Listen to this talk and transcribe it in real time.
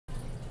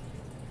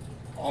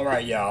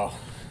Alright, y'all.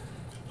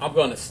 I'm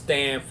gonna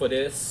stand for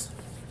this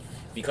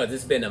because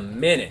it's been a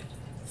minute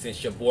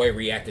since your boy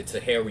reacted to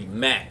Harry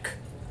Mack.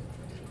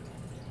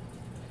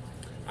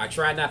 I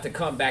try not to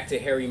come back to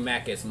Harry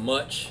Mack as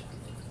much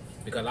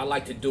because I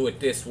like to do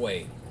it this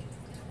way.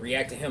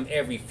 React to him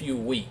every few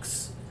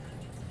weeks.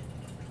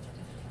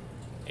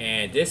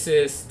 And this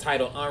is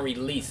titled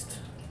Unreleased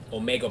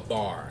Omegle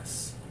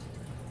bars.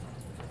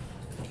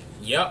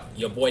 Yup,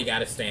 your boy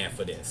gotta stand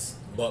for this.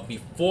 But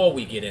before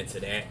we get into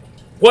that,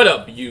 what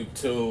up,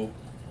 YouTube?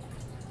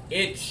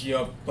 It's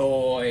your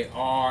boy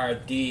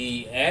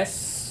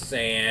R.D.S.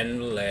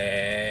 and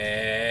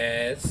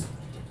let's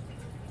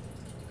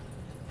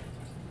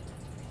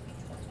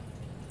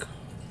go.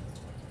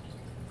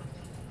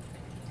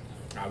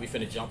 Alright, we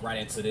finna jump right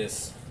into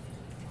this.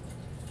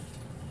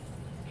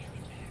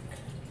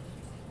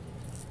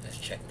 Let's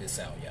check this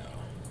out, y'all.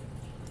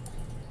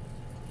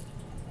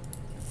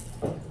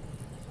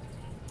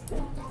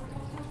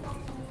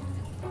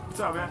 What's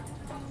up, man?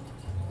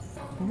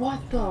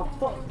 What the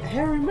fuck?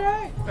 Harry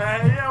Mack?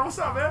 Hey, yeah, what's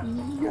up,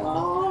 man?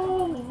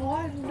 Yo,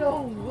 what?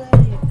 No way,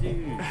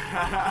 dude.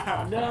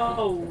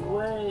 No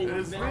way,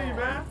 It's me,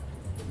 man.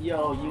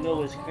 Yo, you know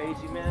what's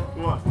crazy, man?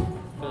 What?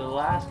 For the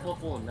last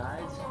couple of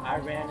nights, I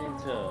ran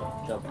into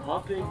the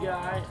puppet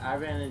guy. I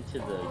ran into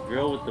the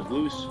girl with the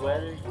blue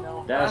sweater, you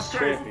know? That's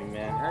crazy. trippy,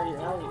 man. How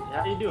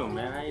you doing,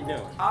 man? How you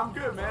doing? I'm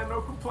good, man. No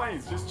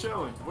complaints. Just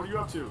chilling. What are you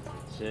up to?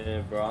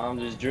 Shit, bro. I'm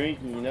just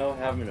drinking, you know?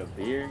 Having a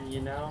beer,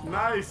 you know?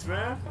 Nice,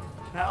 man.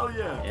 Hell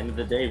yeah. End of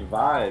the day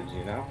vibes,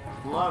 you know?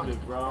 Love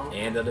it, bro.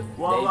 End of the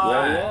Well, day,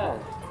 Yeah.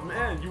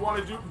 Man, you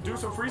want to do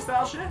some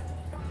freestyle shit?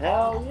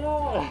 Hell yeah.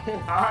 All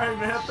right,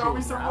 man. Throw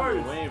me some I've been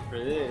words. waiting for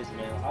this,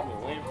 man. I've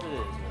been waiting for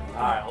this, man.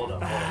 Alright, hold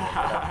up.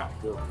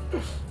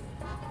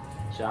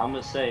 So I'm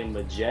gonna say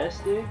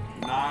majestic.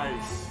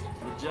 Nice.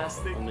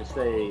 Majestic. I'm gonna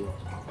say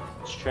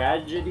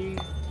tragedy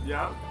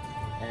Yep.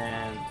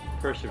 and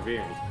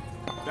perseverance.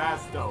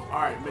 That's dope.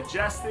 All right.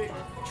 Majestic,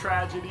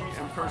 tragedy,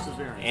 and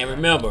perseverance. And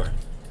remember,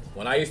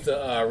 when I used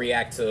to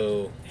react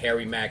to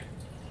Harry Mack,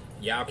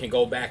 y'all can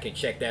go back and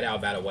check that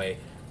out, by the way.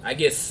 I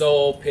get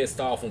so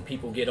pissed off when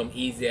people get them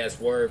easy ass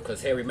word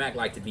because Harry Mack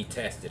like to be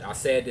tested. I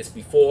said this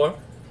before.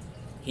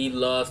 He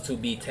loves to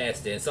be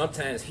tested. And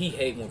sometimes he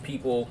hate when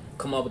people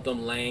come up with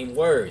them lame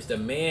words. The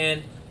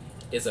man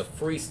is a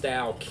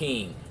freestyle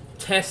king.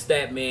 Test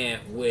that man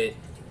with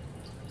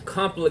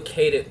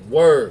complicated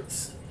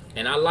words.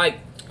 And I like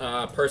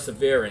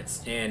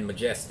perseverance and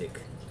majestic.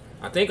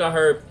 I think I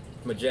heard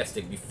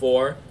majestic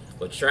before,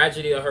 but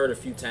tragedy I heard a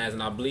few times,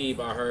 and I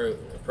believe I heard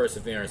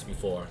perseverance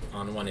before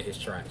on one of his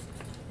tracks.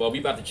 Well, we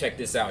about to check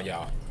this out,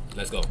 y'all.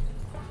 Let's go.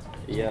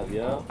 Yep.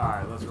 All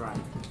right, let's run.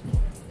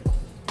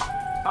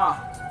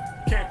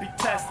 Can't be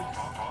tested.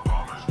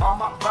 On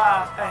my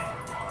vibe,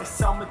 ayy, they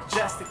so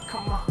majestic.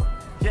 Come on,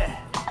 yeah.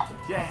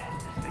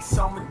 They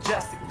so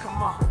majestic.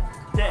 Come on,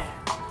 yeah.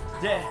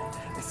 They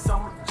so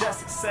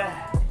majestic.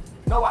 Sad.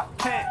 No, I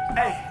can't,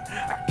 ayy.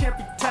 I can't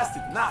be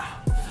tested. Nah.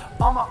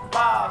 On my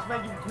vibes,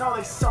 man, you know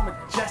they so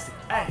majestic.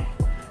 Ayy,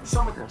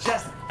 so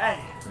majestic.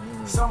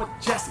 Ayy, so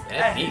majestic.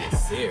 That beat is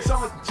serious. So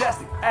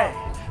majestic. Ayy,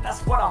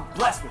 that's what I'm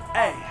blessed with.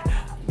 Ayy.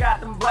 Got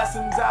them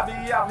blessings, I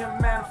be out here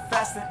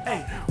manifesting.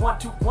 Ayy, 1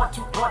 2 1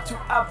 2 1 2,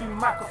 I be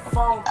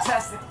microphone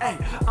testing. Ayy,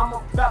 I'm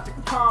about to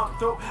come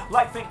through.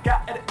 Life ain't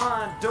got it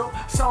undo.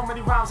 So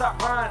many rhymes I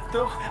run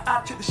through.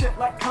 I treat the shit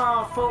like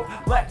kung fu.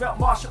 Black belt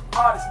martial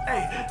artist.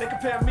 Ayy, they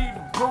compare me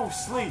to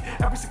Bruce Lee.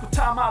 Every single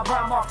time I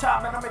rhyme off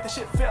top, man, I make the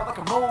shit feel like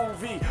a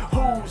movie.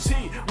 Who's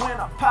he? When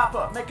I pop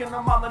up, making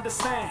them all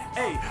understand.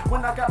 Ayy,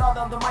 when I got all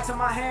the other mics in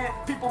my hand,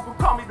 people will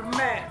call me the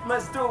man.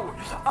 Let's do it.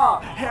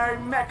 Harry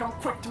Mack, I'm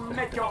quick to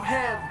make your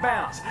head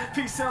bounce.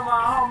 Peace to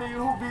my homie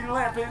who be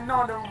lamping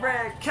on the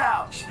red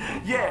couch.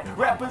 Yeah,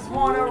 rappers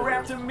wanna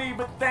rap to me,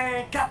 but they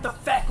ain't got the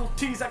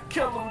faculties. I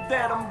kill them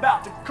dead, I'm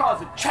about to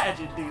cause a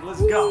tragedy.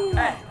 Let's go.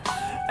 Hey,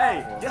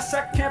 yes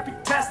I can't be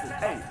tested.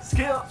 Hey,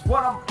 skills,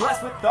 what I'm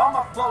blessed with. All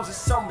my flows is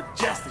so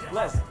majestic.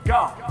 Let's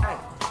go. Hey,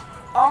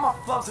 all my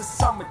flows is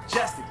so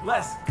majestic.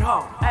 Let's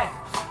go. Hey,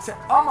 said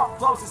all my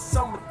flows is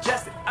so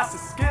majestic. I said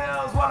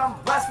skills, what I'm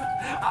blessed with.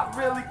 I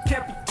really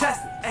can't be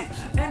tested. Hey,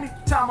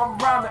 anytime I'm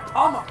rhyming,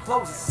 all my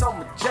flows is so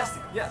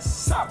majestic. Yes,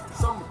 sir.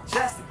 So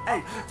majestic.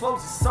 Hey,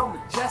 flows is so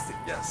majestic.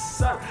 Yes,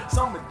 sir.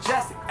 So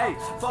majestic. Hey,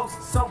 flows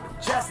is so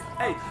majestic.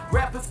 Hey,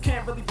 rappers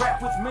can't really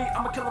rap with me.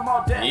 I'ma kill them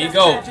all dead. Here you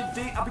go.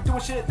 Tragedy. I be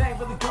doing shit they ain't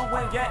really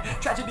doing yet.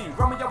 Tragedy.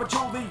 Romeo and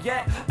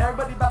Juliet.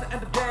 Everybody about to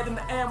end up dead in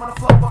the end when I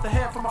flow off the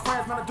head for my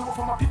friends. Man, I do it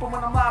for my people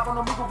when I'm live on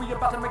Omegle. We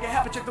about to make it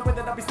happen. Check the way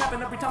that I be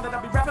snapping every time that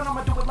I be rapping.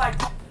 I'ma do it like.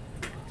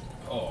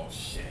 Oh,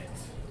 shit.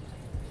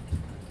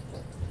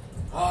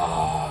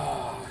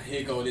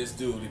 Here go this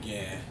dude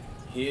again.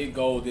 Here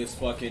go this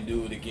fucking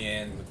dude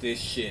again with this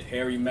shit.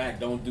 Harry Mack,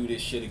 don't do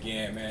this shit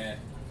again, man.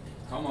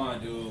 Come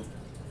on, dude.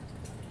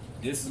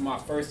 This is my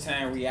first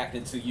time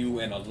reacting to you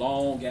in a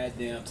long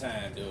goddamn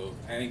time, dude.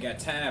 I ain't got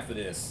time for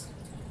this.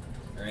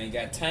 I ain't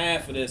got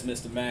time for this,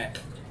 Mr. Mack.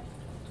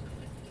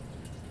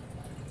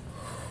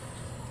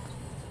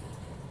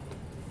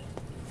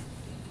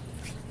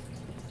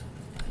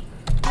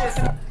 this.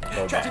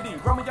 Tragedy,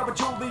 Romeo and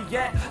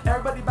Juliet.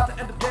 Everybody about to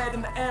end up dead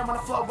in the end when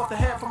I flow off the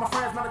head for my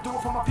friends. Man, I do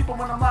it for my people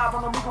when I'm live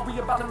on Omegle. We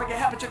about to make it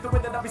happen. Check the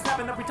way that I be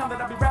snapping every time that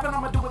I be rapping.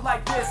 I'ma do it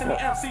like this. And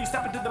the MC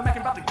stepping to the Mack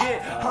and about to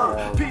get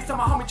hurt. Peace to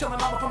my homie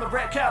chilling all up on the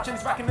red couch and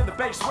he's rocking in the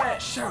beige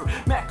sweatshirt.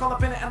 Mack all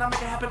up in it and I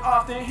make it happen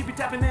often. He be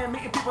tapping in,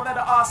 meeting people that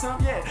are awesome.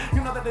 Yeah,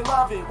 you know that they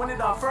love it when it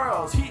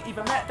unfurls. He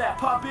even met that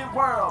puppet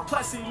world.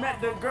 Plus he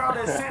met the girl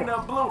that's in the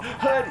blue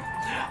hoodie.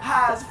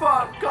 High as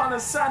fuck on a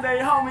Sunday,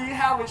 homie,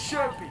 how it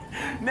should be.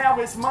 Now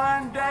it's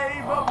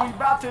Monday, but we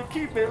about to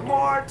keep it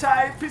more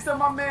tight. Peace to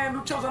my man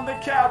who chose on the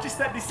couch. He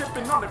steady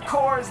sipping on the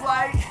Coors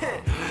Light.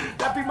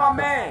 That be my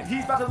man.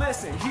 He's about to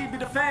listen. He be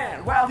the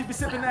fan. While he be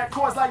sipping that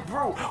Coors Light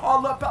brew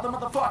all up out the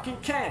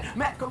motherfucking can.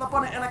 Mack go up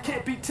on it and I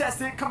can't be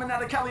tested. Coming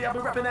out of Cali, I be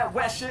repping that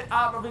West shit.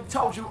 I've already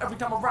told you every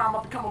time I rhyme,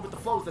 I be coming with the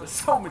flows that are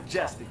so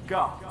majestic.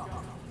 Go.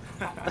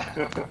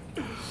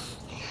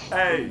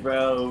 Hey,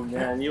 bro,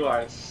 man, you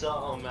are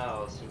something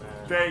else,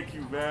 man. Thank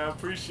you, man.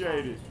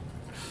 Appreciate it.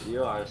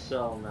 You are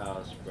something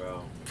else,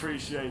 bro.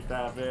 Appreciate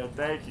that, man.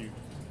 Thank you.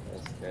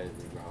 That's crazy,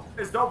 bro.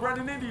 It's dope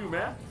running into you,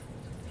 man.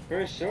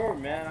 For sure,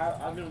 man.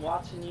 I've been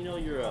watching,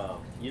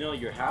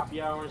 your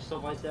happy hour and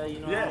stuff like that.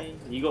 You know what I mean?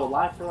 You go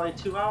live for like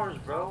 2 hours,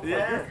 bro. Yeah.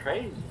 Like, you're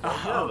crazy.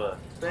 Bro.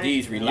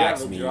 These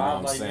relax me, you know what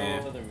I'm like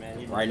saying? no other,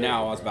 Right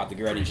now, I was about to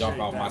get ready to jump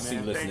off my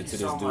seat listening to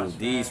this dude.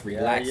 These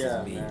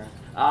relaxes me. Man.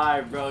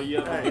 Alright, bro. You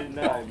have a good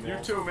night, man.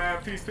 You too,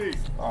 man. Peace, peace.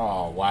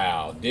 Oh,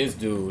 wow. This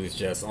dude is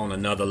just on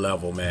another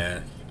level,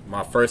 man.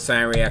 My first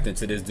time reacting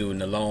to this dude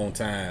in a long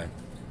time.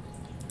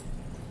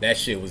 That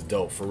shit was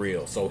dope, for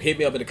real. So hit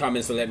me up in the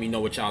comments and let me know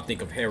what y'all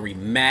think of Harry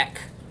Mack,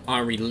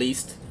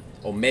 Unreleased,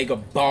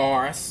 Omegle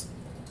bars.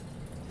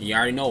 You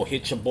already know,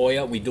 hit your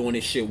boy up. We doing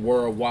this shit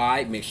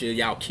worldwide. Make sure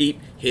y'all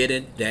keep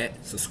hitting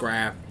that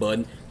subscribe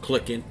button,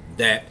 clicking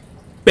that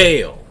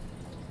bell.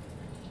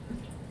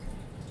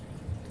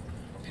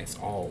 As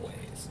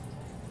always.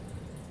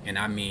 And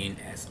I mean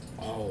as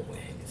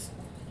always.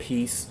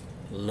 Peace,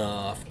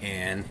 love,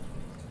 and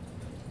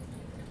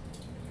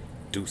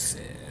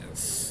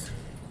deuces.